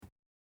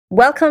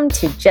Welcome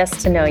to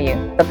Just to Know You,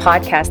 the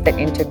podcast that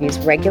interviews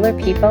regular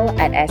people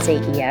at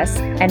SAES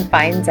and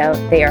finds out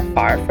they are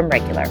far from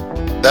regular.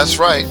 That's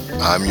right.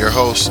 I'm your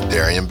host,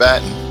 Darian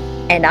Batten.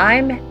 And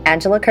I'm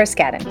Angela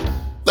Kerskaden.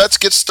 Let's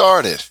get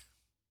started.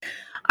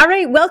 All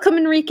right. Welcome,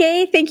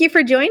 Enrique. Thank you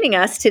for joining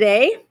us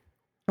today.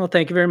 Well,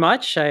 thank you very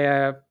much. I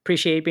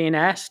appreciate being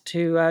asked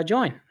to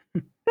join.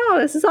 Oh,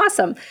 this is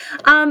awesome.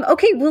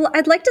 Okay, well,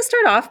 I'd like to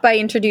start off by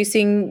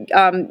introducing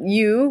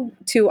you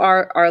to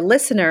our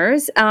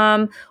listeners.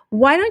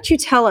 Why don't you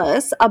tell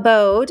us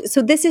about,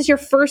 so this is your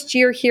first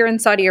year here in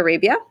Saudi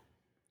Arabia?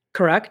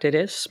 Correct, it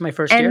is my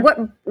first year. And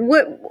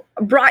what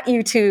brought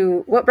you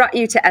to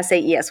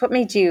SAES? What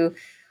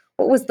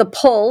was the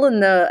pull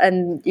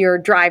and your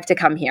drive to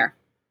come here?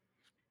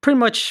 Pretty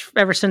much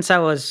ever since I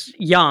was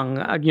young,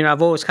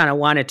 I've always kind of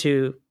wanted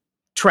to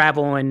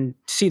travel and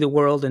see the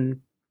world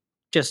and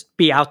just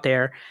be out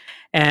there.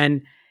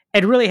 And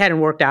it really hadn't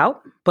worked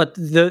out. But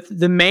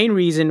the main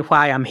reason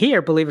why I'm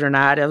here, believe it or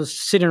not, I was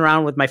sitting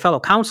around with my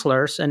fellow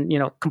counselors and,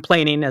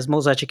 complaining, as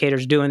most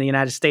educators do in the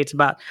United States,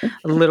 about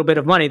a little bit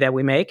of money that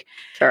we make.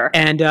 Sure.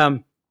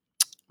 And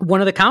one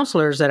of the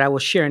counselors that I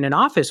was sharing an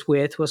office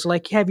with was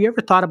like, have you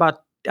ever thought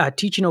about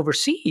teaching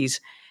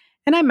overseas?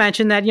 And I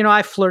mentioned that,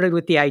 I flirted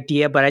with the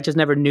idea, but I just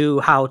never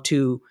knew how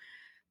to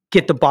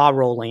get the ball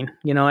rolling,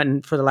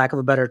 and for the lack of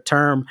a better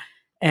term.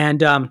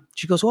 And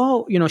she goes,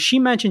 well, she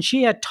mentioned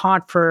she had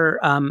taught for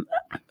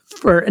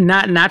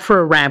not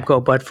for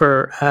Aramco, but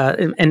for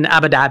in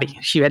Abu Dhabi.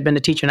 She had been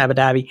a teacher in Abu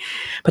Dhabi.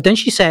 But then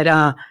she said,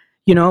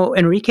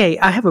 Enrique,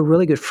 I have a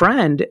really good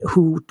friend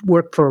who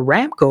worked for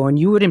Aramco, and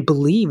you wouldn't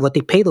believe what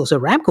they pay those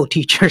Aramco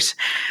teachers.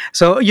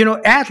 So,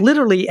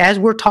 literally as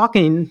we're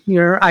talking,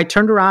 I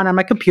turned around on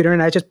my computer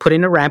and I just put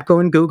in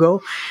Aramco in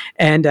Google,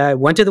 and I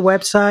went to the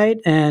website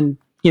and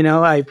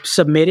I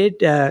submitted.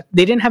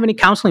 They didn't have any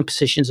counseling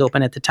positions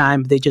open at the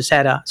time. They just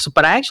had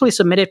but I actually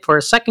submitted for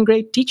a second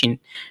grade teaching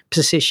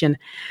position.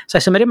 So I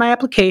submitted my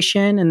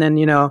application, and then,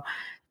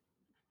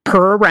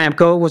 per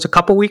Aramco was a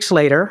couple weeks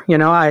later.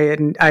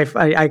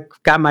 I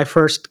got my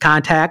first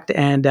contact,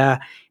 and it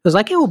was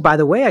like, oh, by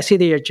the way, I see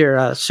that you're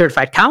a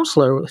certified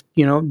counselor.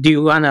 Do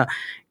you want to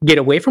get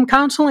away from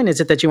counseling?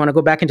 Is it that you want to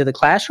go back into the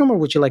classroom, or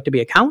would you like to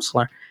be a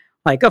counselor?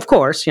 Like, of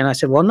course. I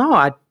said, well, no,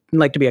 I'd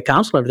like to be a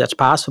counselor if that's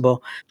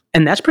possible.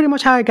 And that's pretty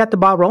much how I got the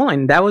ball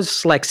rolling. That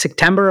was like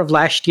September of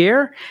last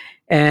year.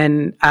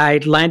 And I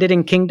landed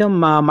in Kingdom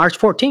March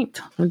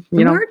 14th.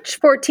 March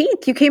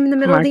 14th? You came in the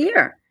middle of the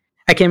year.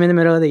 I came in the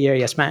middle of the year,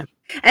 yes, ma'am.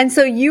 And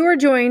so you were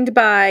joined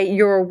by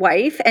your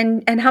wife,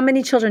 and how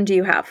many children do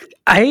you have?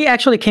 I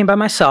actually came by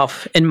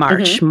myself in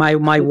March.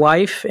 Mm-hmm. My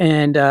wife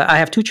and I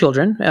have two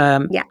children.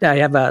 I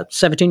have a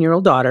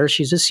 17-year-old daughter.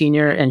 She's a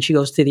senior, and she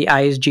goes to the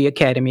ISG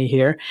Academy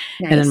here.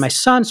 Nice. And then my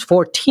son's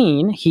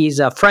 14. He's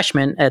a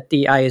freshman at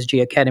the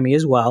ISG Academy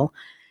as well.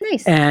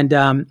 Nice.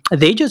 And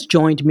they just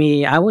joined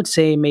me, I would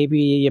say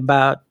maybe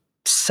about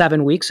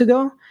 7 weeks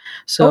ago.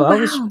 So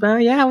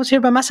I was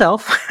here by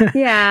myself.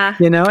 Yeah.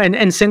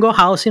 And single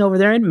housing over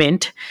there in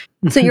Mint.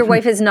 So your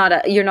wife is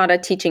you're not a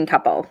teaching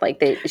couple,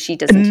 she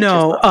doesn't teach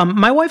No, as well.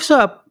 My wife's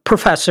a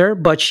professor,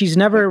 but she's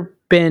never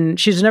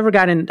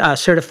gotten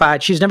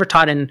certified. She's never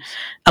taught in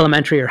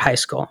elementary or high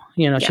school.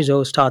 She's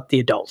always taught the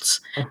adults.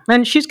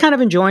 And she's kind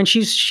of enjoying,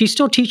 she's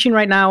still teaching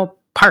right now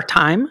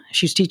part-time.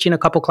 She's teaching a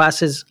couple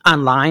classes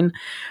online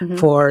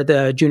for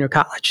the junior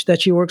college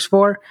that she works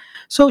for.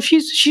 So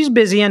she's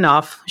busy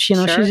enough.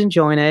 Sure. She's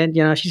enjoying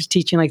it. She's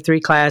teaching like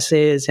 3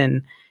 classes,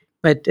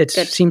 but it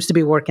seems to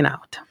be working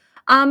out.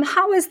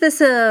 How has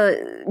this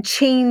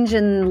change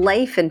in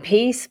life and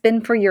pace been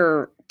for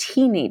your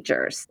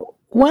teenagers?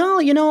 Well,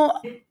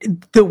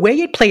 the way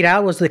it played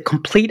out was the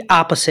complete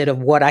opposite of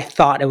what I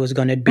thought it was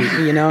going to be.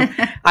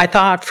 I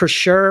thought for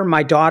sure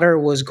my daughter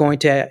was going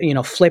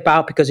to, flip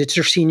out because it's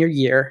her senior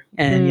year.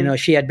 And,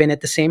 she had been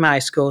at the same high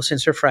school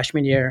since her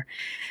freshman year.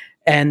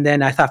 And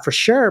then I thought for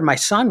sure my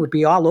son would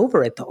be all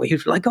over it, though. He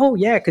was like, oh,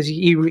 yeah, because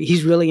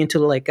he's really into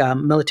like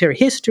military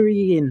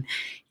history and,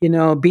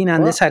 being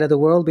on this side of the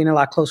world, being a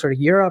lot closer to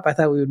Europe. I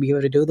thought we would be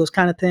able to do those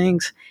kind of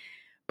things.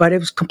 But it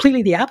was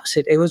completely the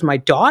opposite. It was my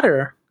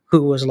daughter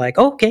who was like,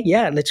 okay,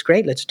 yeah, that's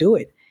great. Let's do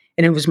it.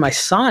 And it was my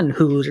son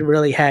who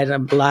really had a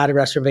lot of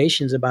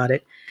reservations about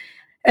it.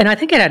 And I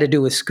think it had to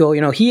do with school.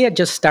 He had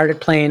just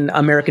started playing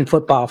American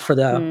football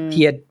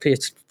he had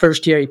his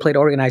first year, he played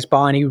organized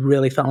ball, and he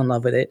really fell in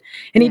love with it.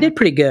 And he did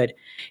pretty good.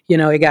 He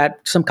got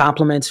some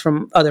compliments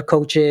from other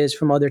coaches,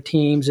 from other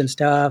teams and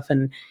stuff.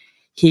 And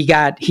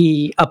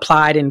he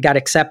applied and got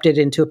accepted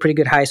into a pretty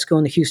good high school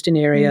in the Houston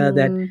area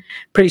that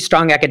pretty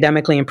strong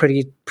academically and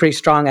pretty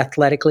strong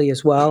athletically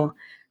as well.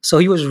 So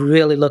he was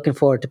really looking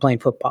forward to playing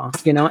football,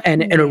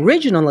 and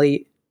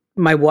originally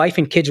my wife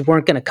and kids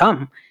weren't going to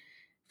come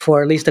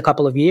for at least a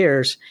couple of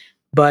years.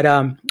 But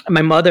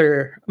my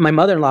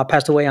mother-in-law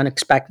passed away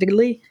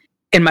unexpectedly.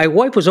 And my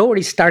wife was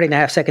already starting to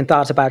have second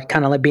thoughts about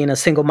kind of like being a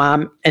single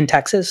mom in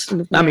Texas.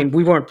 Yeah. I mean,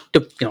 we weren't,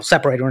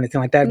 separated or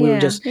anything like that. We were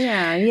just,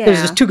 it was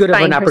just too good of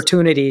an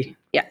opportunity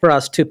for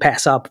us to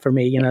pass up for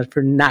me,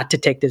 for not to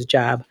take this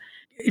job.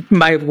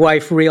 My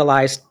wife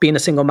realized being a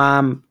single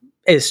mom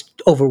is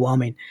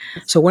overwhelming.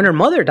 So when her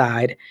mother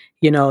died,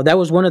 that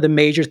was one of the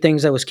major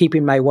things that was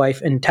keeping my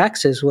wife in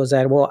Texas was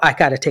that, well, I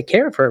got to take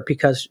care of her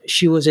because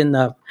she was in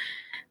the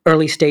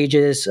early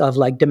stages of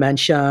like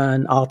dementia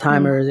and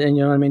Alzheimer's, and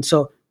you know what I mean?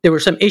 So there were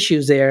some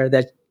issues there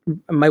that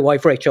my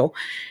wife, Rachel,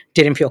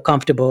 didn't feel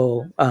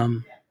comfortable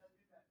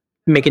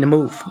making a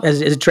move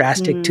as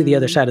drastic to the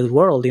other side of the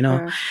world,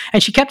 Sure.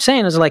 And she kept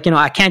saying, "I was like,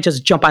 I can't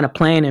just jump on a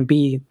plane and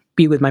be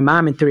with my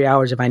mom in 3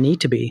 hours if I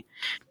need to be."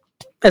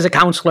 As a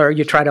counselor,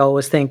 you try to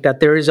always think that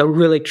there is a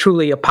really,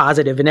 truly a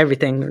positive in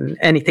everything,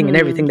 anything and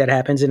everything that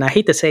happens. And I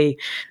hate to say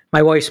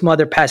my wife's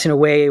mother passing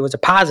away was a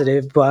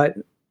positive, but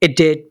it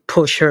did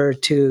push her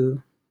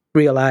to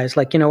realize,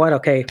 like, you know what?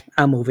 Okay,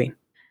 I'm moving.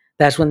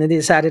 That's when they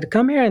decided to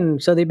come here.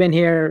 And so they've been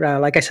here,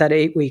 like I said,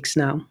 8 weeks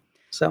now.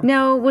 So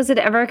Now, was it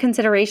ever a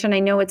consideration?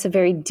 I know it's a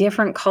very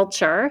different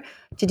culture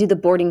to do the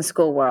boarding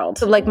school world.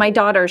 So, like my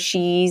daughter,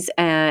 she's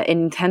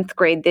in 10th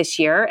grade this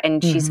year,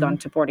 and she's gone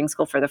to boarding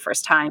school for the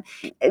first time.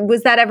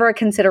 Was that ever a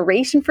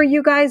consideration for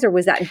you guys, or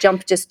was that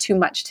jump just too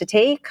much to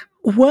take?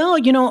 Well,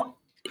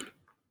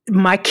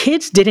 my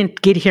kids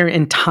didn't get here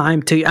in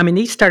time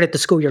they started the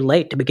school year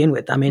late to begin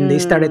with. They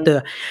started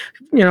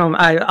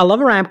I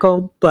love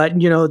Aramco, but,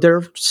 there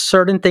are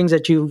certain things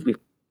that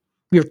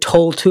you're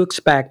told to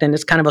expect, and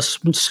it's kind of a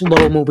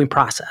slow moving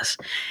process.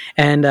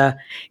 And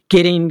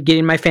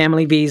getting my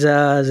family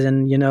visas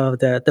and,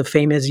 the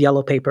famous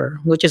yellow paper,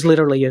 which is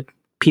literally a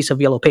piece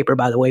of yellow paper,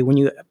 by the way, when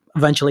you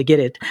eventually get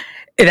it,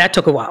 that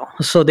took a while.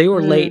 So they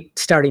were late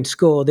starting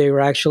school. They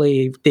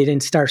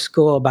didn't start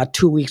school about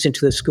 2 weeks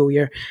into the school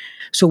year.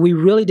 So we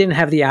really didn't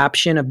have the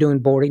option of doing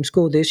boarding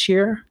school this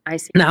year. I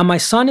see. Now, my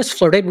son has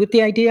flirted with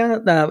the idea.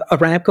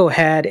 Aramco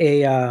had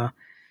a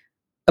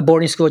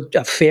boarding school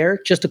fair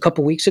just a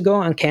couple weeks ago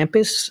on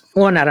campus.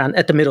 Well, not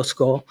at the middle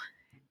school.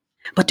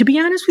 But to be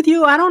honest with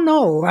you, I don't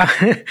know.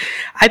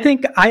 I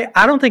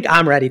don't think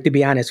I'm ready, to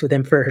be honest with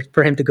him,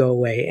 for him to go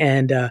away.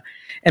 And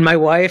my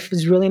wife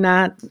is really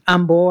not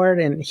on board.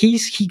 And he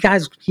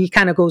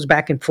kind of goes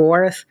back and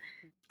forth.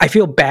 I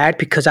feel bad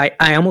because I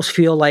almost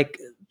feel like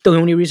the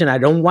only reason I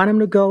don't want him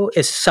to go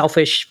is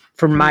selfish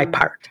for my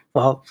part.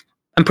 Well,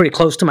 I'm pretty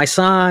close to my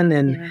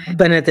son,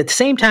 but at the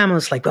same time, I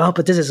was like, oh,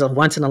 but this is a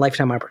once in a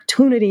lifetime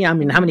opportunity. How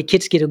many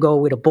kids get to go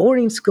with a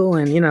boarding school?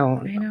 And I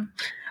know.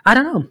 I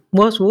don't know.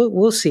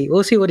 We'll see.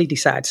 We'll see what he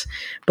decides.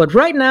 But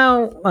right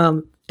now,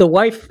 the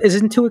wife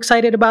isn't too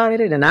excited about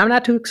it, and I'm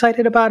not too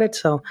excited about it.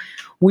 So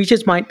we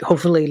just might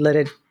hopefully let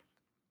it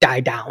die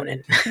down.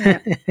 And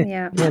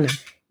yeah.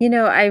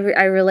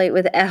 I relate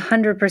with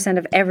 100%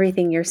 of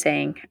everything you're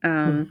saying.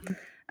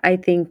 I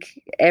think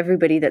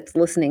everybody that's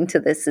listening to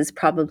this is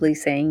probably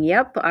saying,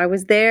 yep, I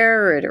was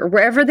there, or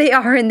wherever they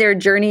are in their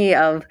journey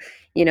of,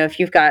 if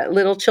you've got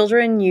little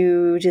children,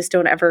 you just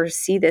don't ever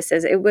see this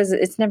as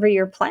it's never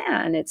your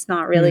plan. It's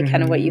not really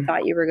kind of what you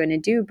thought you were going to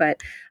do.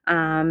 But,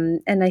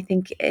 and I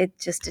think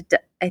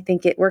I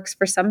think it works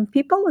for some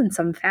people and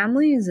some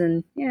families.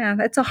 And yeah,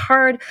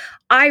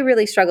 I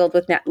really struggled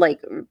with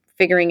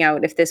figuring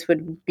out if this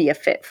would be a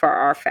fit for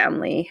our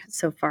family.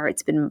 So far,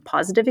 it's been a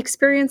positive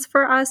experience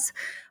for us.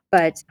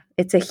 But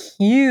it's a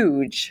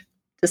huge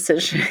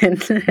decision.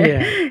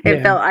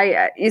 It felt,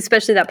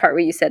 especially that part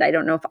where you said, I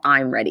don't know if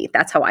I'm ready.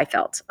 That's how I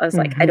felt. I was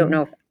like, I don't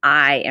know if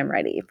I am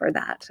ready for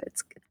that.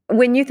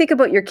 When you think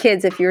about your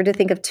kids, if you were to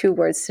think of 2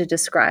 words to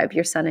describe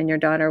your son and your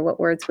daughter, what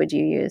words would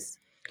you use?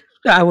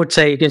 I would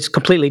say it's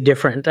completely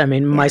different.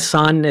 My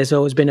son has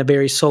always been a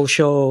very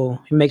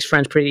social, he makes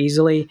friends pretty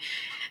easily.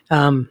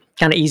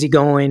 Kind of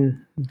easygoing,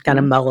 kind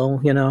of mellow,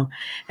 And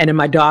then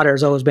my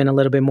daughter's always been a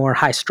little bit more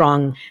high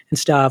strung and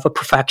stuff, a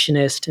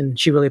perfectionist, and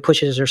she really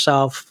pushes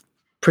herself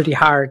pretty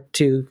hard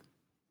to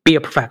be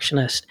a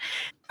perfectionist.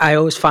 I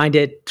always find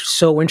it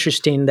so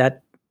interesting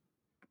that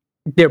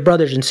they're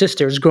brothers and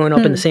sisters growing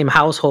up in the same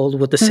household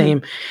with the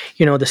same,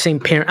 the same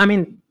parent.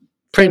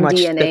 Pretty Same much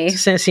DNA.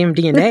 the same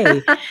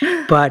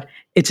DNA, but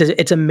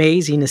it's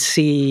amazing to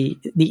see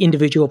the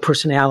individual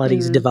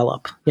personalities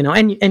develop,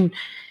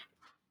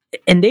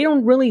 and they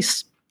don't really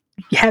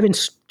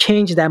haven't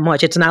changed that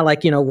much. It's not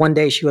like, one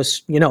day she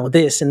was,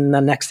 this and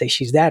the next day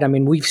she's that.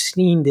 We've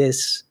seen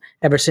this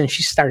ever since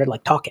she started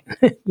talking,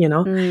 and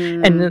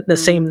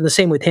the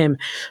same with him.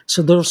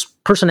 So those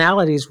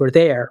personalities were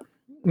there,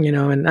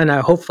 and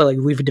hopefully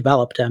we've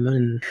developed them.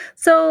 And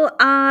so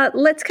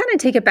let's kind of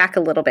take it back a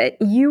little bit.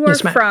 You are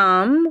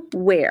from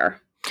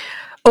where?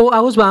 Oh,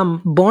 I was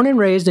born and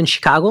raised in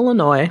Chicago,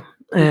 Illinois.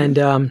 And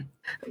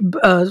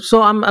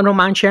so I don't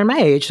mind sharing my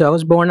age. So I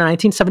was born in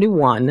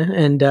 1971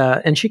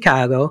 in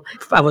Chicago.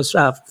 I was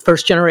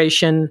first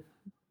generation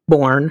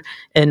born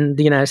in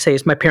the United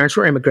States. My parents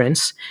were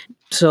immigrants.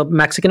 So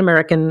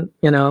Mexican-American,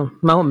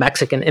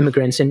 Mexican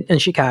immigrants in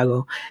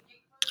Chicago.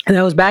 And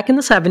I was back in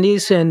the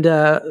 70s. And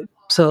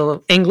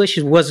so English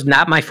was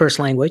not my first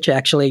language.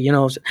 Actually,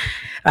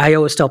 I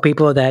always tell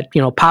people that,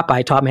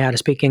 Popeye taught me how to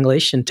speak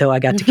English until I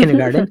got to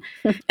kindergarten.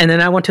 And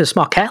then I went to a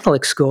small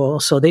Catholic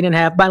school, so they didn't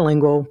have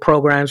bilingual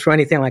programs or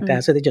anything like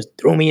that. So they just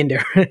threw me in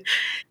there.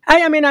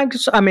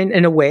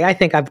 In a way, I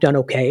think I've done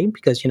okay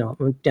because,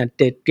 I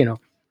did,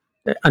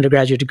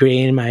 undergraduate degree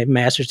and my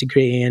master's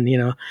degree,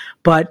 and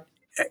but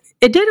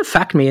it did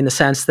affect me in the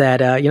sense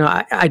that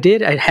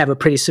I have a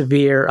pretty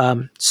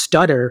severe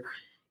stutter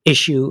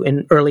issue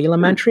in early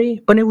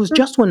elementary, but it was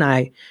just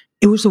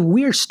it was a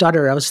weird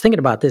stutter. I was thinking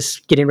about this,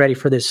 getting ready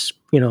for this,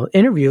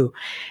 interview.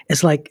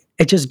 It's like,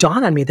 it just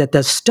dawned on me that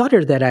the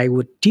stutter that I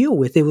would deal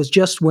with, it was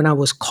just when I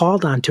was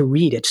called on to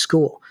read at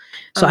school.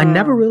 So I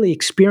never really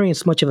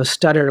experienced much of a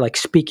stutter, like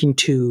speaking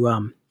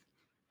to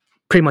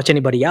pretty much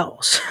anybody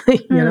else,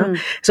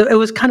 So it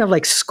was kind of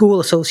like school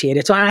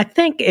associated. So I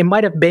think it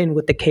might have been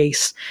with the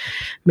case.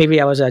 Maybe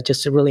I was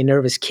just a really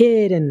nervous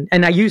kid, and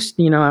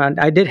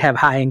I did have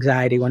high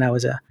anxiety when I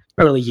was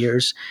early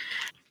years.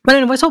 But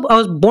anyway, so I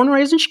was born and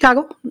raised in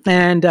Chicago,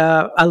 and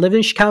I lived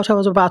in Chicago till I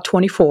was about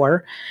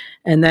 24.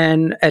 And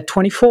then at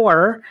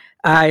 24,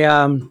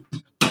 I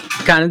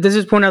this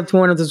is one of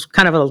those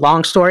kind of a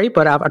long story,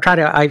 but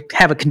I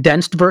have a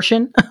condensed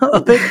version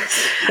of it.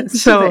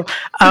 So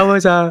I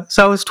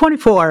was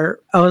 24.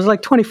 I was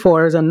like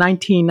 24. It was in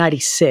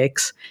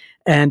 1996,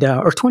 and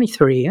or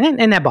 23,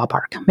 in that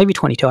ballpark, maybe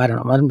 22. I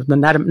don't know.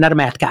 I'm not a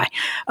math guy.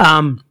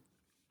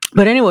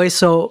 But anyway,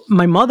 so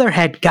my mother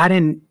had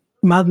gotten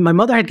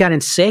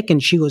sick,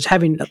 and she was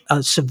having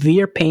a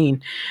severe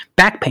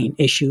back pain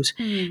issues,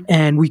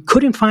 and we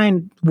couldn't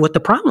find what the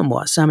problem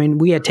was. I mean,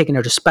 we had taken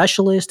her to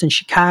specialists in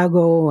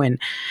Chicago and,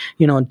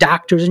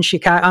 doctors in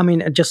Chicago. I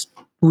mean,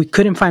 we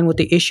couldn't find what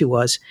the issue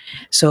was.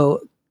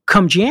 So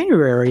come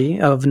January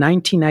of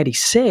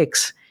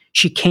 1996,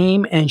 she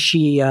came and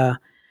she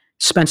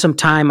spent some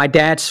time. My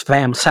dad's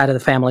side of the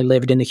family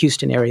lived in the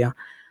Houston area.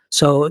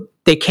 So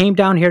they came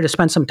down here to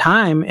spend some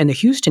time in the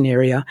Houston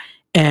area.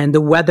 And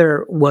the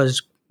weather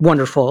was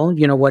wonderful.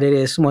 You know what it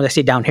is. When I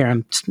say down here,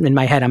 in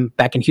my head, I'm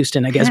back in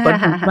Houston, I guess. But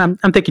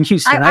I'm thinking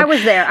Houston. I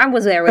was there. I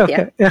was there with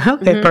you.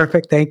 Okay,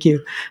 perfect. Thank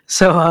you.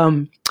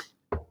 So,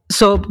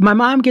 so my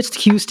mom gets to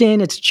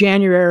Houston. It's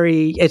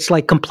January. It's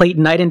like complete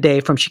night and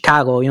day from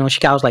Chicago.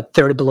 Chicago's like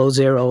 30 below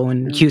zero,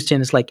 and Houston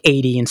is like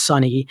 80 and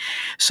sunny.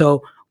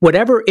 So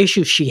whatever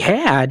issues she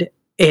had,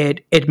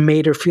 it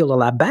made her feel a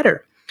lot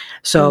better.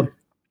 So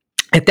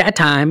at that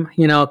time,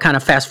 kind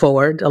of fast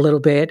forward a little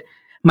bit.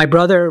 My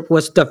brother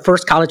was the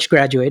first college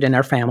graduate in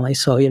our family,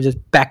 so he was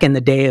back in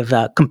the day of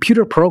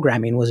computer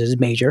programming was his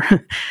major.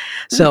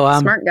 So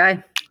smart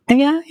guy. And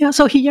yeah.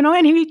 So he,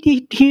 and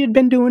he had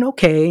been doing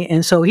okay,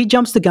 and so he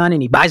jumps the gun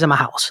and he buys him a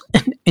house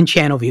in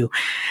Channelview,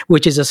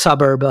 which is a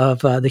suburb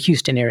of the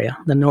Houston area,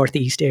 the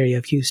northeast area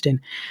of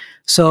Houston.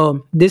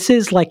 So this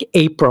is like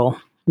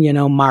April,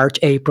 March,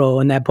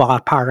 April, in that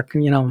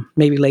ballpark,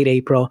 maybe late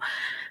April.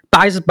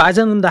 Buys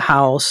him the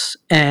house,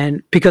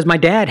 and because my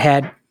dad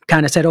had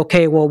kind of said,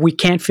 okay, well, we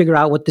can't figure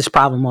out what this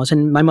problem was.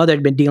 And my mother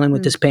had been dealing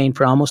with this pain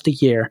for almost a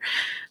year.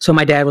 So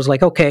my dad was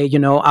like, okay,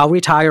 I'll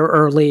retire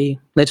early.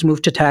 Let's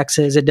move to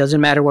Texas. It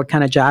doesn't matter what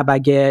kind of job I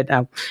get.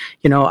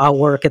 I'll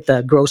work at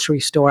the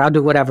grocery store. I'll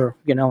do whatever,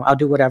 I'll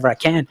do whatever I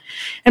can.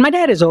 And my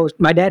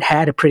dad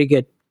had a pretty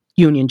good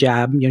union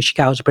job.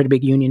 Chicago's a pretty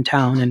big union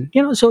town.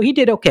 And, so he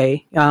did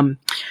okay.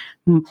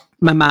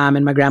 My mom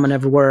and my grandma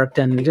never worked,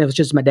 and it was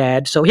just my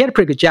dad. So he had a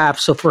pretty good job.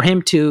 So for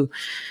him to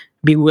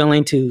be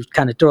willing to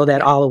kind of throw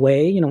that all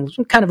away, was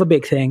kind of a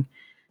big thing.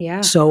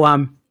 Yeah. So,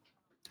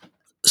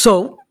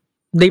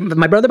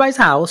 my brother buys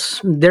a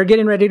house. They're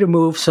getting ready to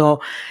move.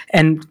 So,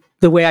 and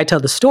the way I tell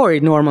the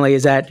story normally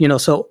is that,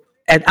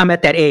 I'm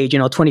at that age,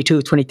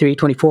 22, 23,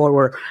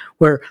 24,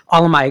 where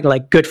all of my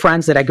like good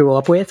friends that I grew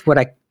up with,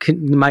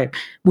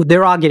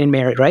 they're all getting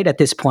married, right, at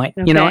this point,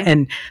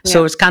 and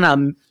so it's kind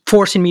of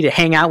forcing me to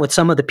hang out with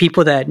some of the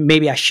people that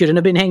maybe I shouldn't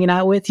have been hanging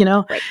out with,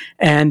 right.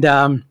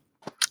 And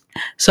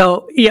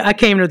so yeah, I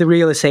came to the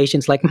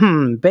realizations like,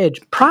 it's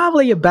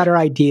probably a better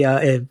idea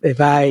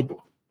if I,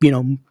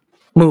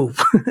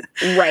 move.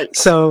 Right.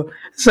 So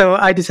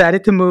I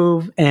decided to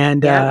move,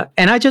 and at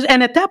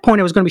that point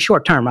it was going to be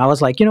short term. I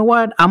was like, you know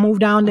what? I'll move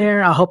down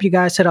there. I'll help you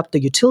guys set up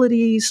the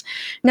utilities.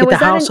 Now, was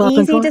that an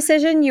easy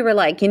decision? You were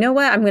like, you know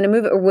what? I'm going to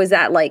move, or was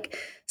that like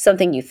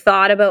something you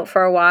thought about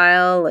for a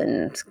while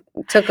and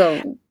took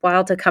a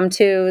while to come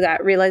to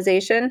that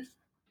realization?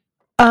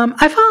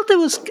 I felt it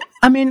was,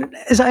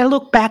 as I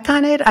look back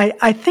on it,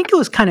 I think it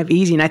was kind of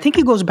easy. And I think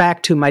it goes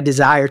back to my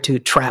desire to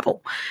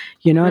travel.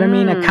 You know what I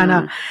mean? I kind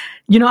of,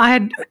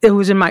 it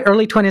was in my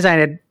early 20s, I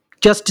had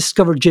just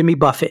discovered Jimmy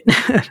Buffett.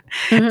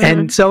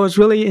 And so I was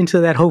really into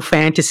that whole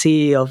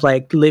fantasy of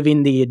like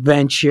living the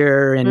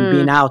adventure and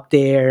being out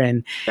there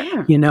and,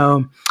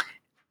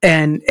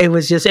 and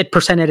it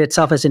presented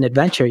itself as an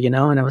adventure,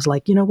 and I was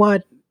like, you know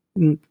what?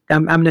 I'm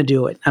going to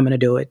do it. I'm going to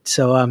do it.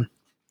 So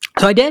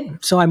I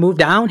did. So I moved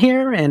down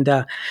here,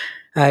 and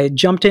I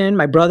jumped in.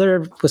 My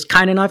brother was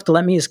kind enough to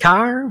let me his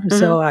car.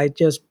 So I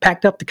just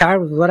packed up the car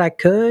with what I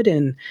could,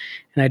 and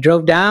I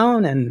drove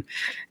down and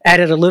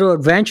added a little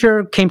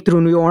adventure, came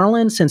through New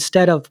Orleans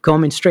instead of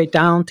going straight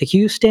down to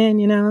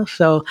Houston,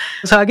 So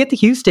I get to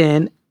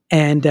Houston,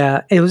 and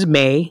it was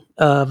May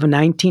of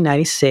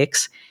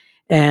 1996,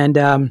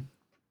 and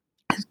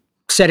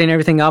setting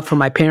everything up for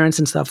my parents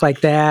and stuff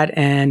like that.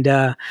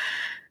 And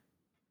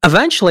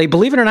eventually,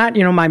 believe it or not,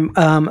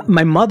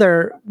 my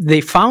mother,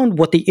 they found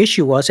what the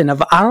issue was, and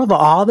out of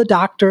all the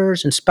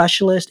doctors and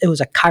specialists, it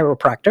was a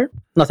chiropractor.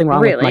 Nothing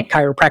wrong with my Really?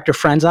 chiropractor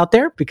friends out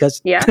there,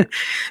 because Yeah.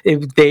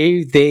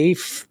 they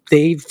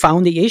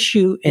found the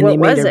issue and What they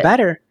made was her it?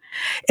 better.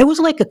 It was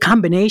like a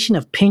combination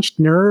of pinched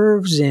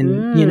nerves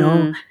and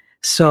Mm.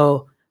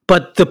 so.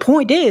 But the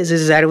point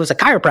is that it was a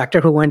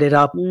chiropractor who ended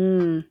up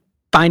Mm.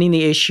 finding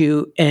the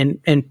issue and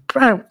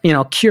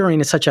curing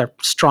is such a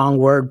strong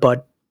word,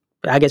 but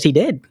I guess he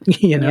did.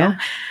 Yeah.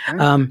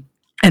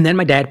 And then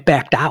my dad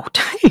backed out.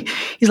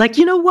 He's like,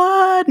 you know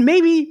what?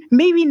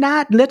 Maybe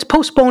not. Let's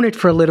postpone it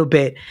for a little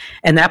bit.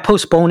 And that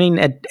postponing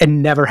it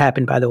never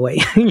happened, by the way.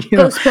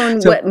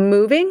 Postpone So what?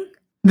 Moving?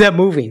 they're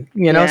moving.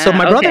 So Yeah,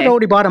 my brother had okay.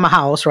 already bought him a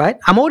house, right?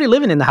 I'm already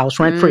living in the house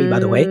rent free, by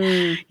the way.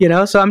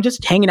 Mm. So I'm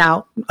just hanging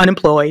out,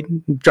 unemployed,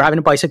 driving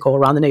a bicycle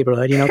around the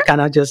neighborhood.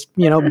 Kind of just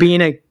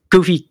being a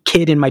goofy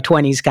kid in my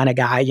 20s kind of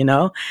guy.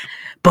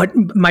 But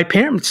my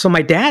parents, so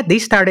my dad, they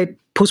started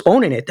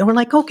postponing it. They were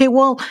like, okay,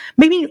 well,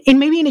 maybe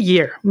in a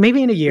year,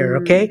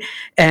 okay. Mm.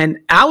 And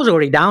I was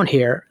already down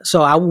here,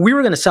 so we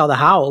were going to sell the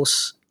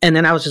house, and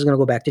then I was just going to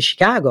go back to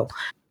Chicago.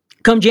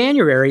 Come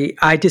January,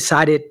 I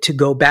decided to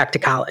go back to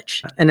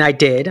college, and I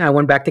did. I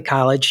went back to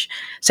college,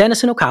 San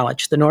Jacinto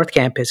College, the North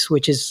Campus,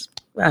 which is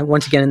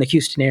once again in the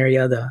Houston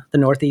area, the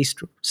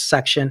Northeast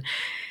section.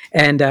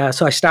 And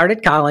so I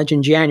started college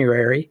in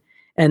January,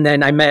 and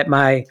then I met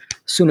my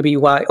soon-to-be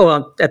wife.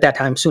 Well, at that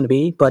time,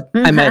 soon-to-be, but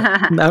I met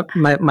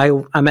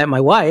I met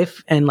my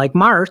wife in like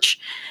March,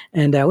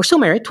 and we're still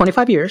married,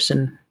 25 years,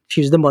 and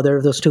she's the mother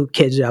of those two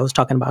kids I was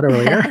talking about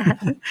earlier.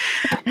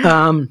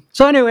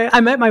 So anyway, I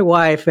met my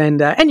wife, and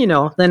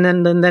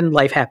then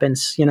life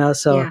happens,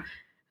 So Yeah.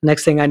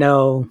 next thing I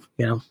know,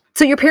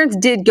 So your parents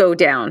did go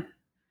down.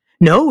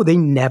 no, they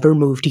never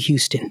moved to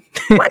Houston.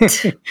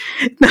 What?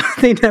 No,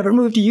 they never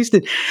moved to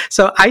Houston.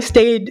 So I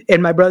stayed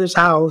in my brother's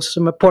house.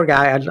 I'm a poor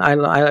guy.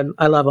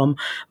 I love him,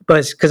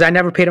 but because I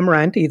never paid him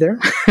rent either.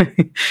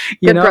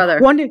 Good brother.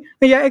 One day,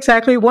 yeah,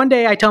 exactly. One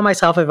day I tell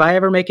myself, if I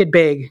ever make it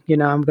big,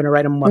 I'm going to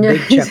write him a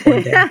big check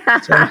one day.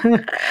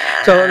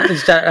 So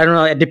I don't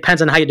know. It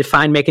depends on how you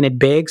define making it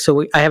big.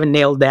 So I haven't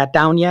nailed that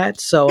down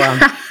yet. So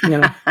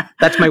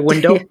that's my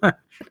window.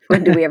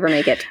 When do we ever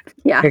make it?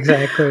 Yeah.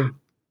 Exactly.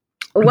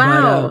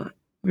 Wow.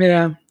 But,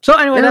 yeah. So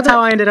anyway, that's how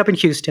I ended up in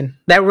Houston.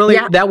 That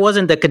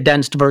wasn't the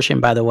condensed version,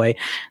 by the way.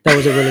 That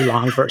was a really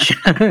long version.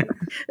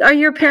 Are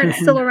your parents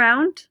still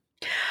around?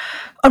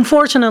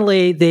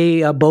 Unfortunately,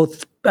 they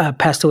both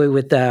passed away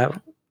with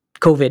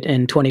COVID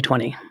in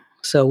 2020.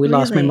 So we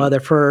lost my Really? mother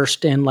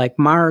first in like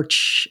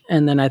March,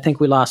 and then I think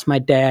we lost my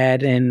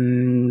dad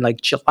in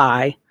like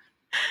July.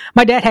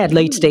 My dad had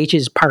late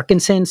stages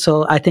Parkinson's,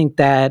 so I think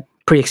that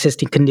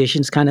pre-existing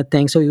conditions kind of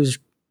thing. So he was,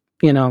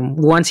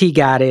 once he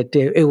got it,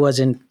 it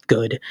wasn't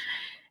good.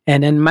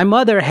 And then my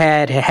mother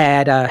had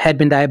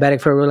been diabetic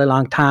for a really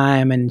long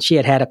time, and she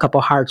had a couple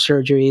heart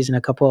surgeries and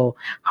a couple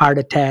heart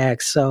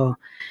attacks. So,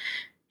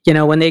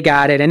 when they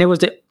got it, and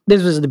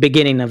this was the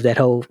beginning of that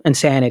whole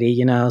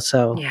insanity,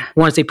 So Yeah.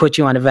 once they put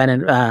you on a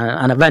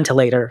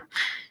ventilator,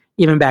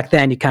 even back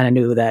then, you kind of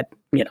knew that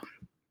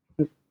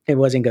it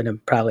wasn't going to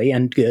probably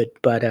end good.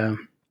 But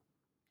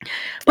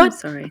I'm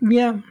sorry.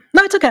 yeah,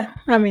 no, it's okay.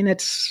 I mean,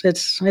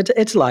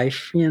 it's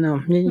life,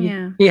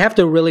 Yeah. You have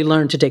to really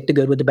learn to take the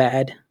good with the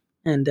bad,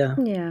 and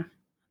Yeah.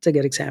 it's a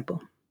good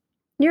example.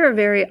 You're a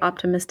very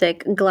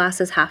optimistic,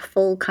 glasses half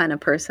full kind of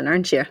person,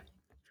 aren't you?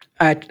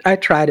 I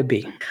try to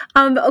be.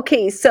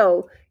 Okay,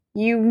 so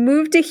you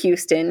moved to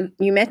Houston,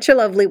 you met your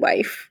lovely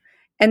wife,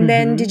 and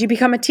then did you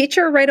become a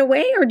teacher right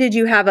away, or did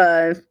you have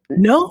a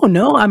No.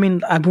 I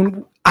mean,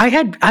 I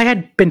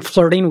had been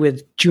flirting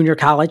with junior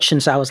college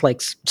since I was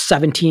like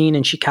 17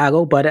 in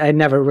Chicago, but I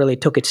never really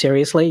took it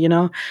seriously,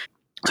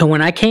 So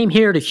when I came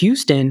here to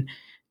Houston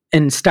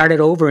and started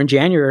over in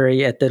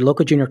January at the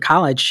local junior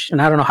college,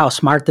 and I don't know how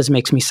smart this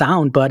makes me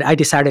sound, but I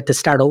decided to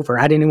start over.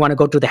 I didn't want to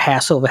go through the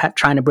hassle of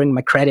trying to bring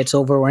my credits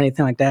over or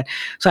anything like that.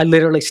 So I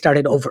literally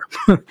started over.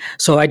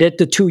 So I did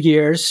the 2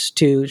 years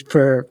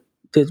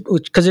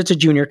because it's a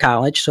junior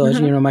college. So as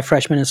my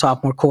freshman and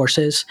sophomore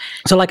courses.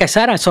 So like I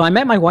said, I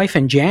met my wife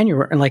in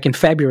January, and like in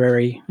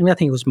February, I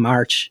think it was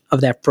March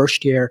of that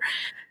first year.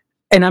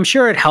 And I'm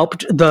sure it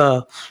helped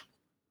the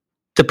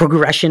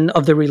progression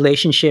of the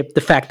relationship,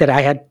 the fact that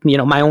I had,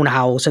 my own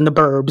house and the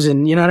burbs,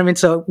 and you know what I mean?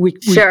 So we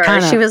Sure,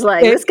 she was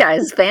like, this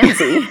guy's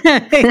fancy.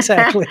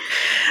 Exactly.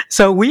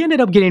 So we ended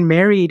up getting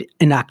married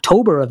in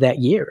October of that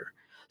year.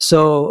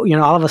 So,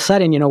 all of a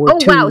sudden, we're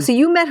wow. So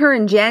you met her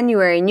in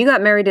January and you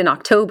got married in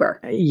October.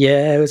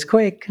 Yeah, it was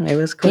quick.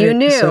 You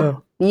knew.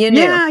 So, you knew.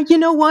 Yeah, you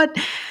know what?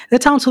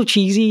 That sounds so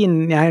cheesy,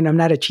 and I'm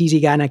not a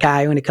cheesy kind of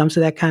guy when it comes to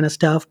that kind of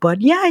stuff.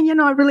 But yeah,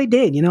 I really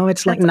did.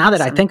 It's like, That's now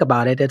that I awesome. think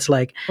about it, it's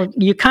like,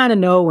 you kind of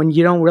know when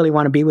you don't really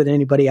want to be with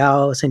anybody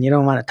else, and you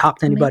don't want to talk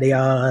to anybody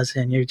else,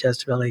 and you're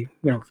just really,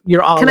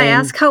 you're all Can I in.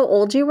 ask how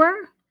old you were?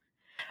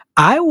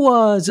 I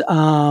was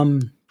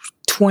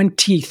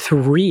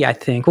 23, I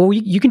think. Well,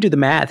 you can do the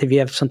math if you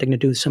have something to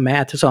do with some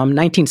math. So I'm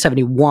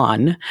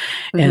 1971,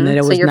 and then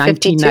it So was you're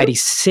 52?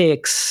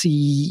 1996.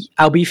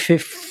 I'll be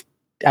 50.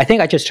 I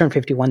think I just turned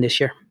 51 this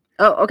year,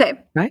 Oh, okay.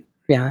 right?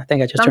 Yeah, I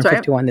think I just Sounds turned right.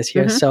 51 this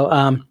year. Mhm.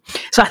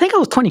 So I think I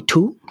was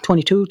 22,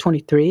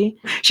 23.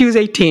 She was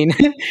 18.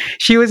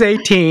 She was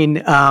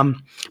 18.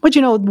 But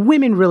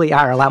women really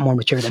are a lot more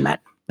mature than men.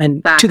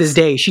 And to this Facts.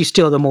 day, she's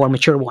still the more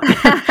mature one.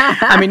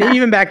 I mean,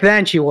 even back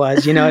then she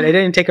was, it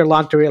didn't take her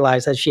long to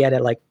realize that she had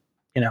to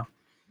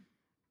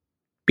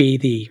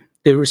be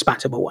the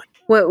responsible one.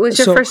 What was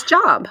your So- first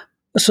job?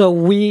 So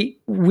we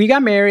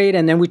got married,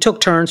 and then we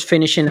took turns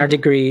finishing our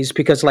degrees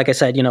because, like I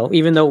said,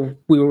 even though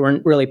we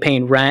weren't really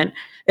paying rent,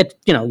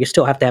 you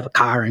still have to have a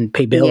car and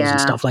pay bills Yeah.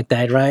 and stuff like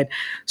that, right?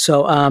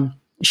 So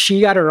she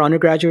got her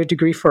undergraduate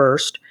degree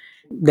first.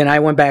 Then I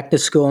went back to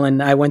school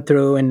and I went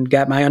through and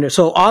got my under.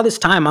 So all this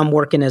time I'm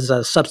working as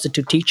a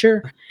substitute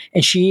teacher,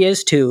 and she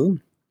is too.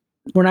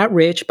 We're not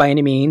rich by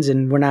any means,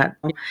 and we're not.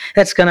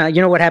 That's gonna,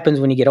 what happens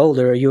when you get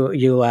older. You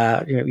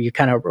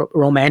kind of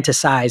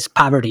romanticize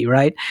poverty,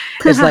 right?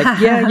 It's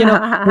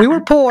like, we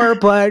were poor,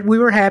 but we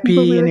were happy,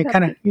 But we and were it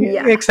kind of happy.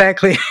 Yeah.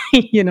 exactly,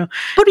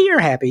 But you're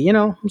happy,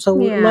 So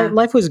Yeah.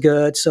 life was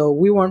good, so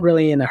we weren't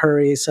really in a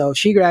hurry. So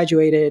she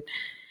graduated,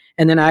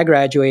 and then I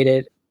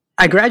graduated.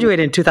 I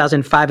graduated in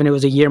 2005, and it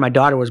was a year my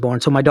daughter was born.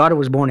 So my daughter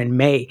was born in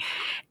May,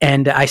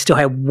 and I still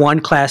had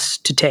one class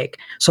to take.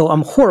 So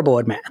I'm horrible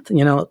at math,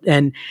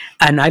 and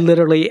I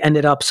literally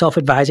ended up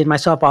self-advising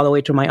myself all the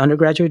way through my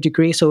undergraduate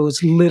degree. So it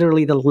was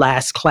literally the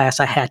last class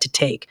I had to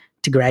take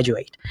to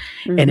graduate.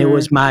 And it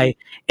was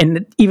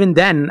and even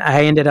then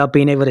I ended up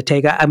being able to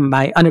take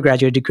my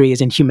undergraduate degree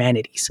is in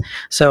humanities.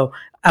 So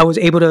I was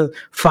able to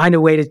find a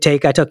way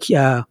to I took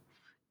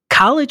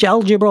college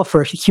algebra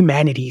for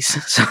humanities.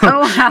 So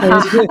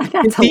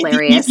That's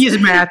hilarious. The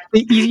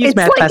easiest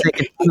math class I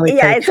could really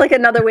take. It's like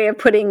another way of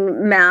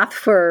putting math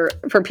for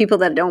people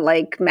that don't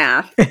like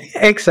math.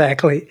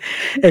 Exactly.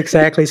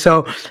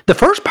 So the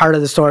first part of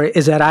the story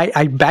is that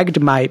I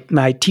begged my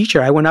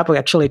teacher. I went up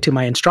actually to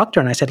my instructor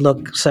and I said,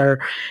 "Look, sir,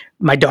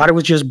 my daughter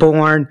was just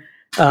born.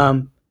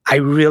 I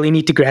really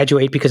need to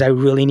graduate because I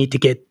really need to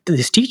get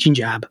this teaching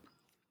job."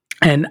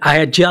 And I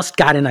had just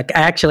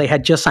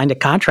had just signed a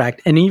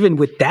contract. And even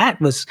with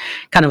that was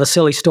kind of a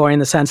silly story in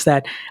the sense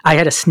that I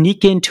had to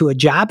sneak into a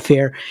job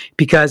fair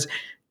because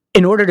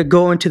in order to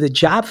go into the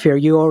job fair,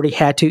 you already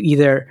had to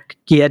you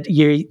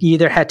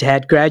either had to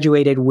have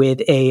graduated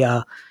with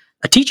a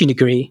teaching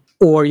degree,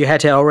 or you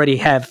had to already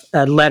have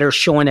a letter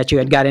showing that you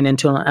had gotten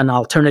into an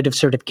alternative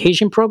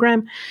certification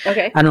program.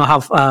 Okay. I don't know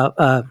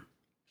how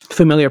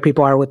familiar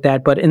people are with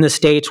that, but in the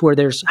states where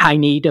there's high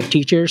need of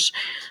teachers,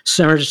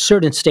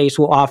 certain states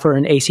will offer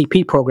an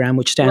ACP program,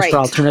 which stands for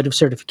Right. Alternative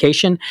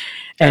Certification.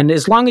 And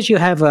as long as you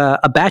have a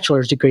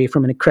bachelor's degree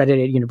from an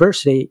accredited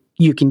university,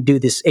 you can do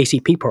this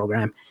ACP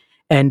program.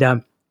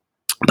 And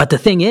but the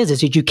thing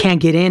is that you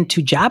can't get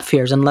into job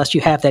fairs unless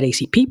you have that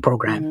ACP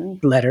program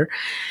letter,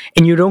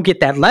 and you don't get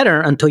that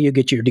letter until you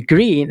get your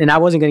degree. And I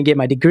wasn't going to get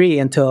my degree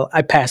until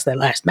I passed that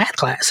last math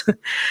class.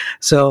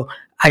 So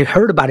I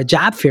heard about a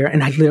job fair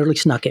and I literally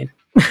snuck in.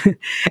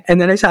 And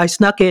then I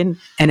snuck in.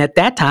 And at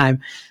that time,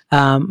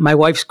 my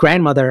wife's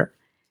grandmother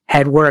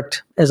had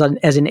worked as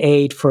an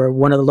aide for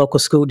one of the local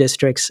school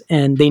districts,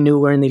 and they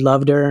knew her and they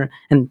loved her.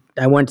 And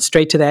I went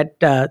straight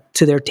to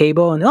to their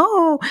table, and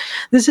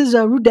this is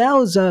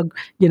Rudell's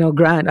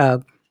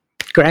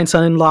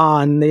grandson-in-law,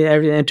 and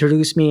they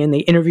introduced me and they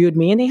interviewed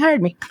me and they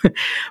hired me.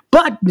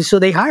 So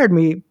they hired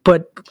me,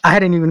 but I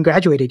hadn't even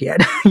graduated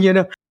yet.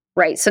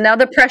 Right. So now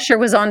the pressure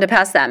was on to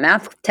pass that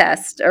math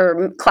test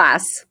or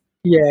class.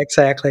 Yeah,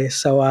 exactly.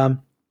 So,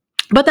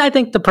 but I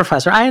think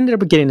I ended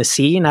up getting a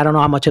C, and I don't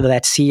know how much of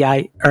that C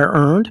I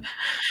earned,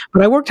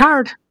 but I worked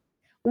hard.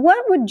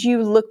 What would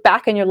you look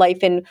back in your life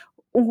and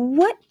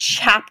what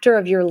chapter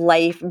of your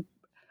life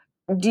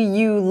do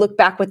you look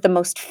back with the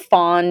most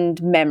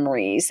fond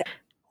memories?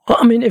 Well,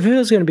 I mean, if it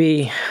was going to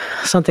be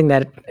something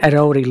that I'd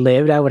already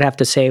lived, I would have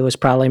to say it was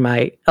probably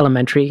my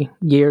elementary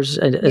years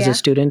as a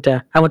student.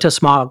 I went to a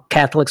small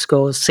Catholic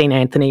school, St.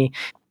 Anthony,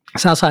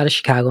 south side of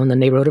Chicago in the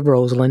neighborhood of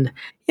Roseland.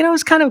 It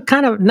was kind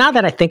of, now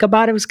that I think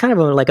about it, it was kind of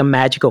like a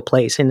magical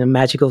place and a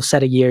magical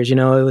set of years. It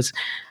was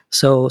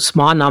so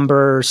small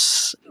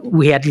numbers.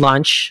 We had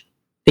lunch.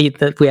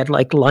 We had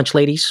like lunch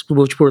ladies,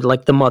 which were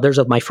like the mothers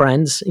of my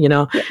friends.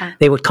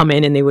 They would come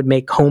in and they would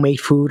make homemade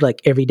food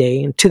like every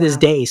day. And to this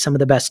day, some of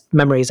the best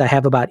memories I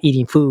have about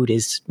eating food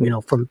is,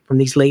 from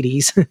these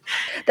ladies.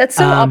 That's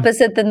so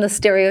opposite than the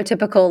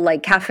stereotypical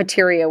like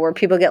cafeteria where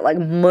people get like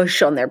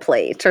mush on their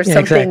plate or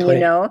something,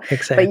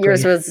 Exactly. But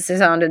yours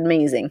sounded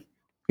amazing.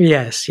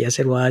 Yes,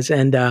 it was.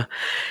 And,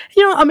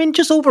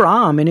 just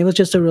overall, it was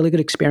just a really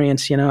good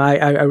experience. I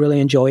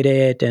really enjoyed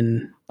it.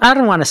 And I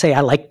don't want to say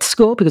I liked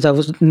school because I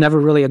was never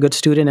really a good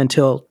student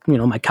until,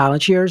 my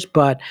college years,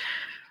 but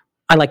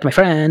I liked my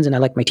friends and I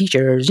liked my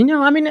teachers,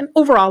 and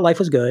overall life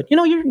was good.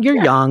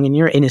 You're young and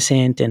you're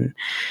innocent. And,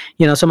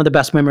 some of the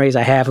best memories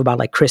I have about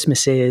like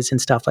Christmases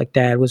and stuff like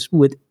that was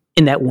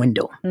in that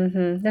window.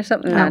 There's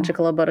something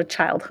magical about a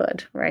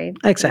childhood, right?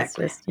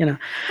 Exactly. It's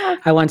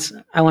just,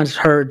 I once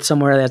heard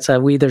somewhere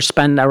that we either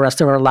spend the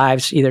rest of our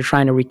lives either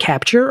trying to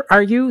recapture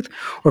our youth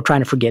or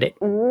trying to forget it.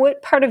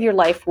 what part of your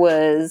life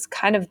was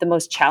kind of the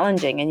most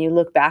challenging, and you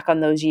look back on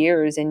those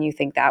years and you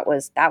think that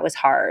was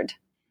hard?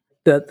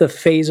 The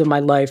phase of my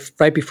life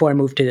right before I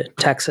moved to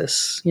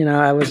Texas,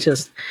 I was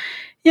just,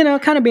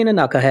 kind of being a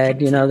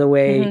knucklehead, the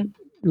way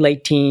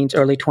late teens,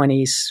 early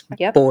 20s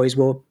Yep. boys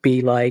will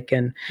be like,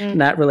 and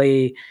not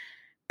really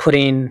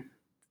putting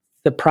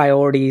the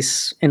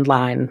priorities in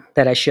line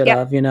that I should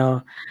have,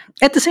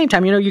 At the same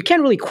time, you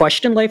can't really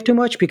question life too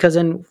much because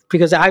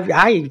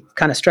I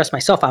kind of stress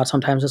myself out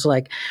sometimes. It's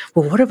like,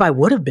 well, what if I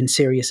would have been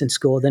serious in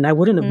school? Then I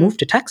wouldn't have moved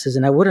to Texas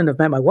and I wouldn't have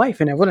met my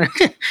wife and I wouldn't,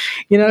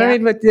 what I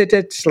mean? But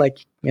it's like,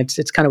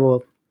 it's kind of a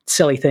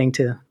silly thing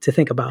to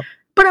think about.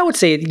 But I would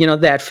say,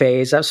 that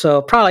phase.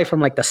 So probably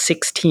from like the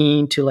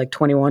 16 to like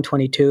 21,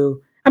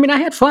 22. I mean, I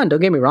had fun. Don't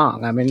get me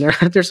wrong. I mean,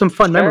 there's some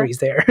fun memories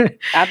there.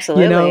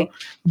 Absolutely.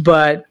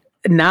 But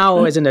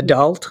now as an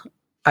adult,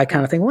 I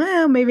kind of think,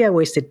 well, maybe I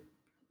wasted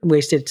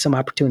some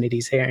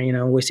opportunities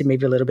there, wasted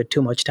maybe a little bit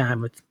too much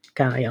time with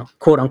kind of,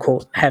 quote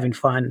unquote, having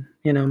fun,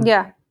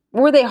 Yeah.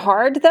 Were they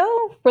hard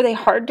though? Were they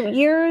hard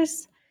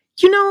years?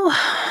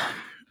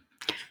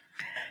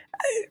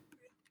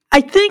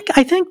 I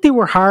think they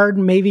were hard,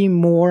 maybe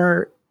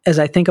more as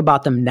I think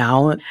about them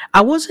now.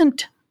 I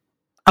wasn't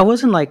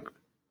like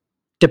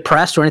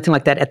depressed or anything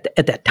like that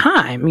at that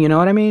time, you know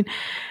what I mean?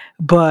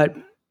 But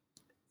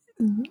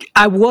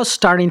I was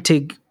starting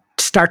to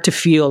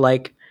feel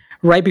like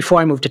right before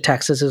I moved to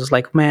Texas, it was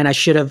like, man, I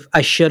shouldn't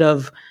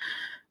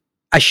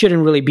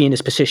really be in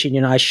this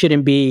position. I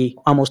shouldn't be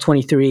almost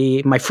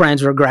 23. My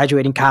friends were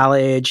graduating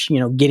college,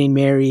 getting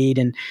married,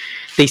 and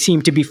they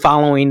seemed to be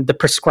following the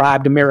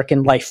prescribed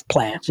American life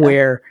plan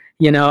where,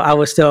 I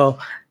was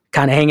still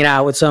kind of hanging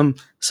out with some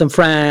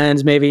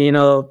friends, maybe,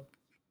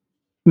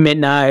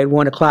 midnight,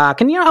 1:00.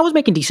 And, I was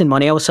making decent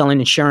money. I was selling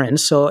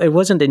insurance. So it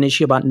wasn't an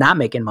issue about not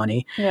making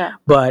money. Yeah.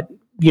 But,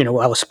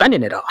 I was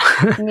spending it all,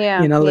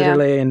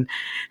 literally. And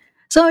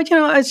so,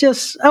 it's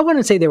just, I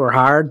wouldn't say they were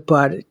hard,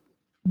 but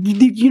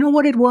you know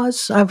what it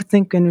was? I would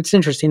think, and it's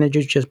interesting that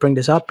you just bring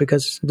this up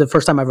because the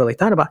first time I really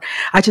thought about it,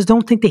 I just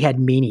don't think they had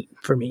meaning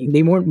for me.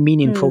 They weren't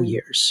meaningful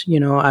years,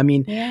 I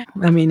mean, they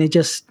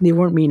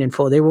weren't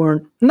meaningful. They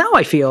weren't, now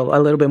I feel a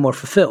little bit more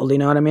fulfilled, you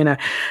know what I mean?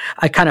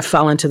 I kind of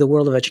fell into the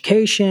world of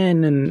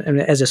education and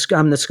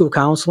I'm the school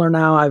counselor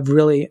now. I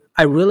really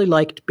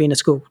liked being a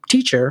school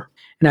teacher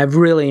and I've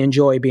really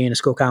enjoyed being a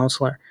school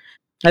counselor.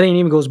 I think it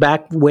even goes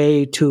back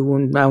way to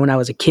when I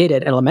was a kid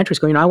at elementary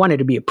school. I wanted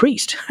to be a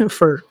priest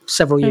for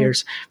several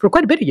years, for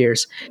quite a bit of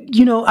years.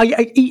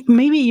 I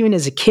maybe even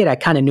as a kid, I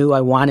kind of knew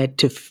I wanted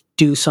to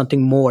do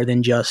something more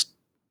than just,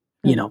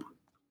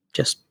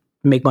 just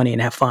make money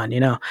and have fun,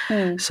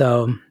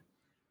 So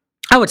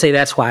I would say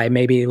that's why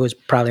maybe it was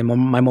probably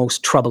my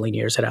most troubling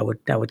years that I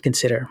would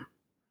consider.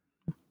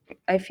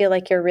 I feel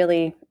like you're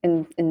really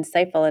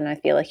insightful, and I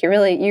feel like you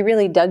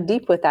really dug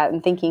deep with that.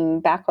 And thinking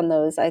back on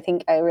those, I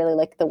think I really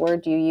like the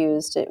word you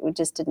used. It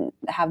just didn't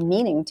have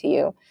meaning to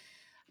you.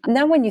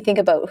 Now, when you think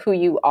about who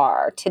you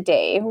are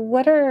today,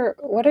 what are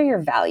your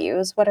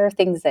values? What are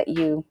things that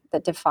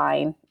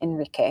define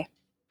Enrique?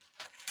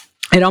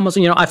 It almost,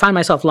 I find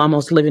myself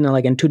almost living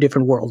in two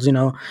different worlds,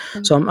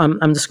 So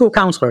I'm the school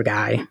counselor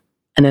guy,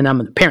 and then I'm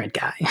the parent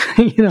guy,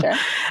 Sure.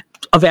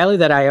 A value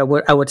that I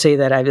would say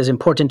that is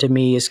important to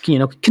me is,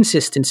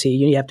 consistency.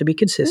 You have to be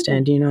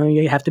consistent,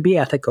 you have to be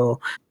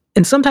ethical.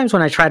 And sometimes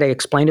when I try to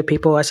explain to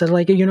people, I said,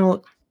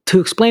 to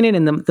explain it